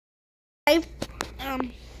I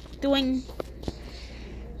doing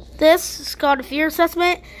this. It's called a fear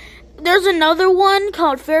assessment. There's another one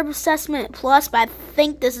called Fear Assessment Plus, but I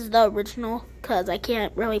think this is the original because I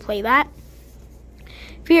can't really play that.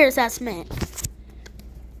 Fear assessment.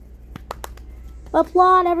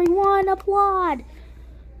 Applaud, everyone! Applaud!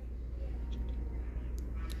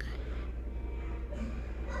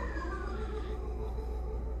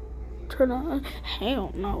 Turn on.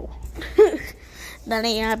 Hell no. That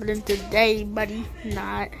ain't happening today, buddy.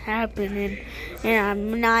 Not happening.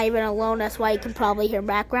 And I'm not even alone. That's why you can probably hear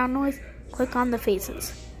background noise. Click on the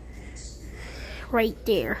faces. Right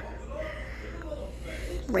there.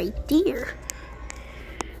 Right there.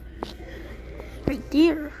 Right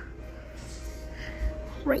there.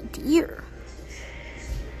 Right there.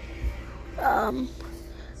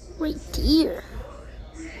 Right there.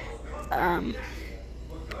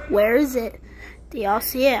 Where is it? Do y'all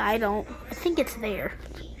see it? I don't. I think it's there.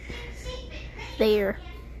 There.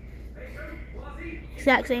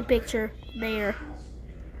 Exact same picture. There.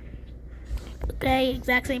 Okay,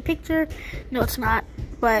 exact same picture. No, it's not.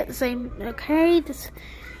 But same. Okay, this.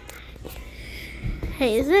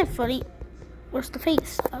 Hey, isn't it funny? Where's the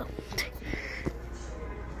face? Oh.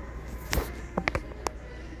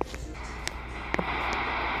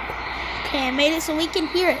 Okay, I made it so we can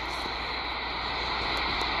hear it.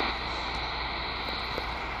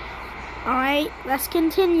 Alright, let's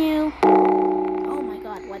continue. Oh my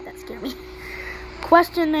god, why'd that scare me?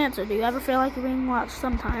 Question and answer. Do you ever feel like you're being watched?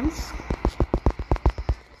 Sometimes.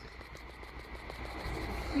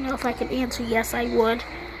 You know, if I could answer yes, I would.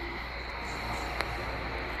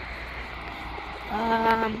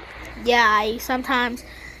 Yeah, I sometimes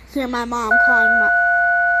hear my mom calling my...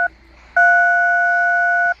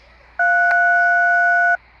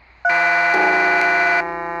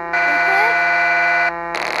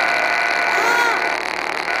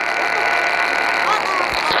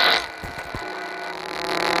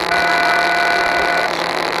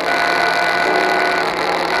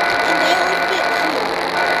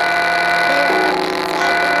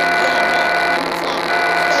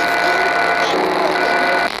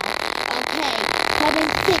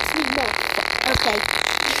 Okay.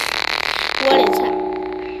 What is that?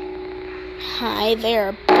 Hi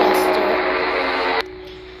there, Buster.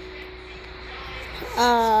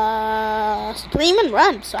 Scream and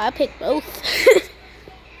run, so I picked both.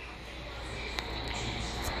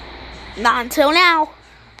 Not until now.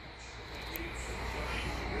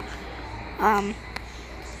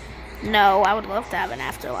 No, I would love to have an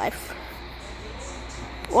afterlife.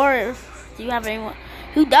 Or, do you have anyone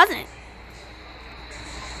who doesn't?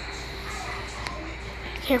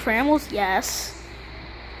 Care for animals? Yes.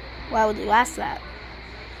 Why would you ask that?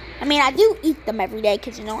 I mean, I do eat them every day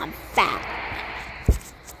because, you know, I'm fat.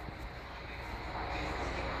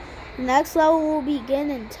 Next level will begin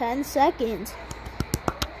in 10 seconds.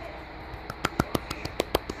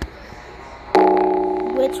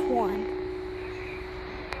 Which one?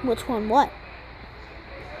 Which one what?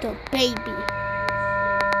 The baby.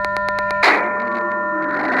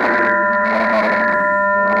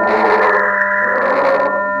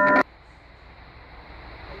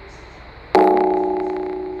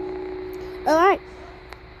 Alright.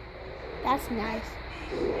 That's nice.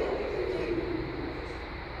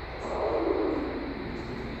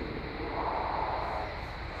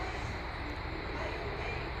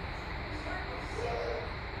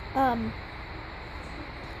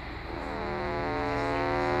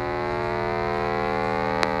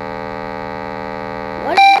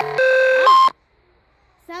 What is that?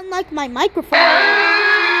 Sound like my microphone.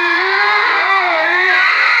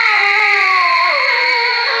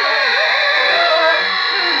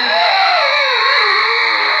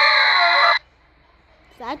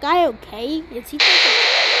 Is that guy okay? Is he taking...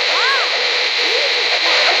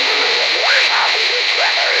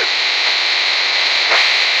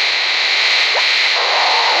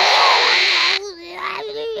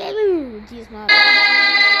 He's not.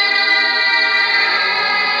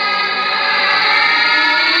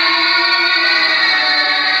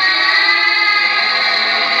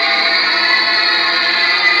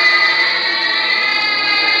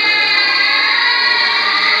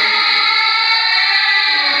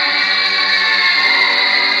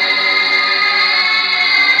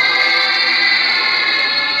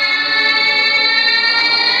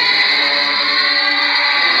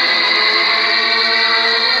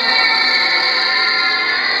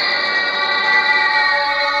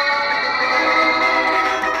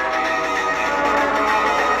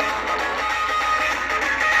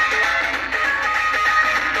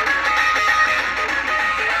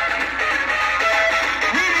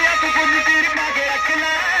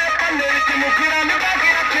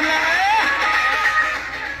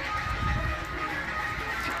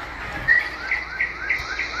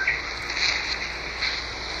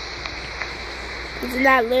 Isn't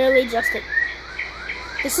that literally just it?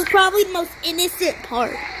 This is probably the most innocent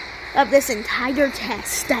part of this entire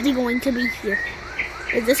test that's going to be here.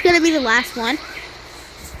 Is this going to be the last one?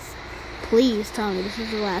 Please tell me this is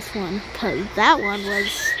the last one, because that one was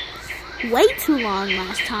way too long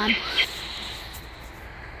last time.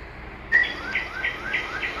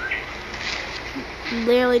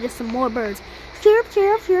 Literally just some more birds. Chirp,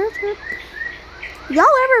 chirp, chirp, chirp. Y'all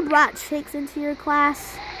ever brought chicks into your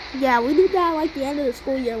class? Yeah, we did that like the end of the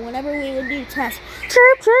school year whenever we would do tests.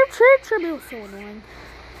 Chirp, chirp, chirp, chirp. It was so annoying.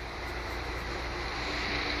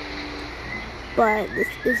 But this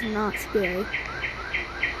is not scary.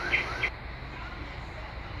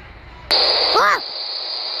 Ah!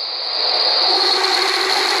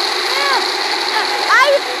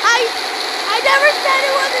 I never said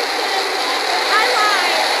it wasn't scary. I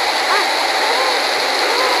lied.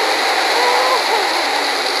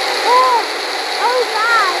 Oh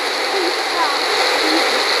God! Please stop.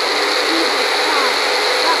 Jesus, stop.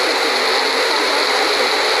 Stop pushing me.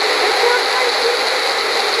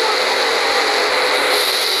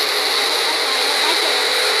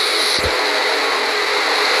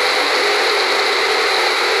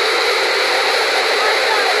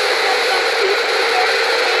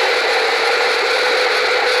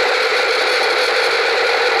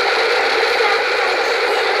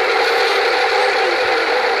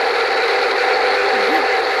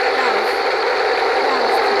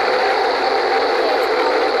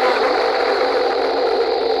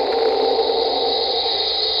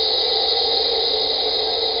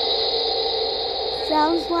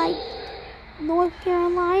 Sounds like North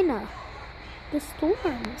Carolina. The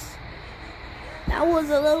storms. That was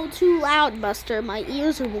a little too loud, Buster. My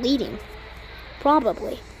ears are bleeding.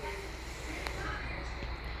 Probably.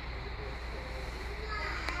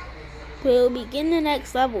 We'll begin the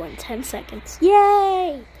next level in 10 seconds.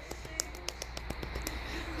 Yay!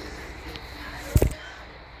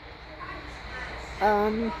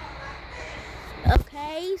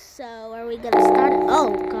 Okay, so are we gonna start?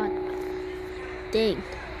 Oh, God. Dang.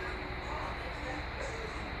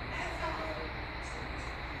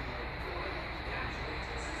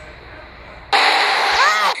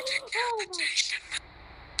 Decapitation.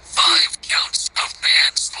 5 counts of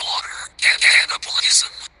manslaughter and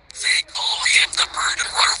cannibalism. They call him the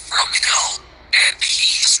murderer from hell, and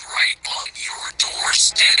he's right on your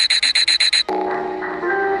doorstep.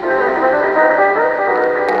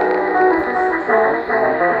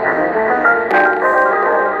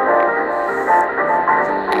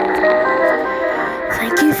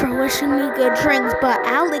 Thank you for wishing me good dreams, but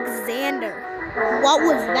Alexander, what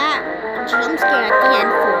was that jump scare at the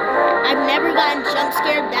end for? I've never gotten jump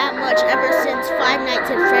scared that much ever since Five Nights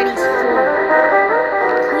at